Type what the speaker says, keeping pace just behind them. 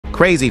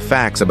Crazy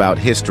facts about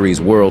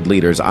history's world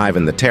leaders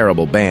Ivan the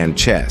Terrible banned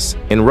chess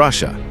in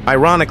Russia.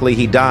 Ironically,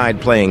 he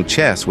died playing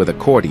chess with a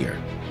courtier.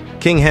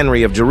 King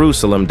Henry of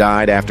Jerusalem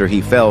died after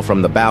he fell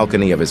from the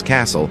balcony of his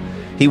castle.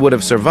 He would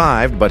have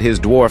survived, but his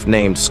dwarf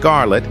named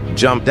Scarlet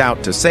jumped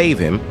out to save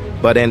him,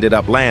 but ended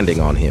up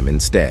landing on him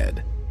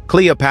instead.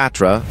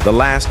 Cleopatra, the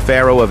last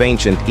pharaoh of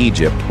ancient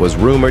Egypt, was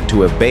rumored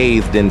to have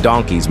bathed in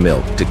donkey's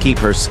milk to keep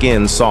her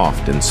skin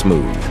soft and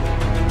smooth.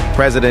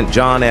 President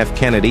John F.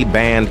 Kennedy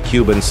banned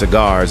Cuban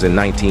cigars in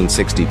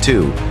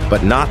 1962,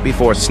 but not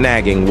before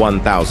snagging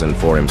 1,000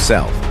 for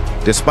himself.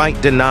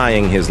 Despite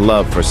denying his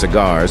love for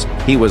cigars,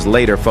 he was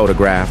later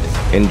photographed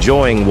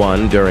enjoying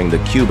one during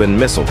the Cuban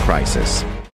Missile Crisis.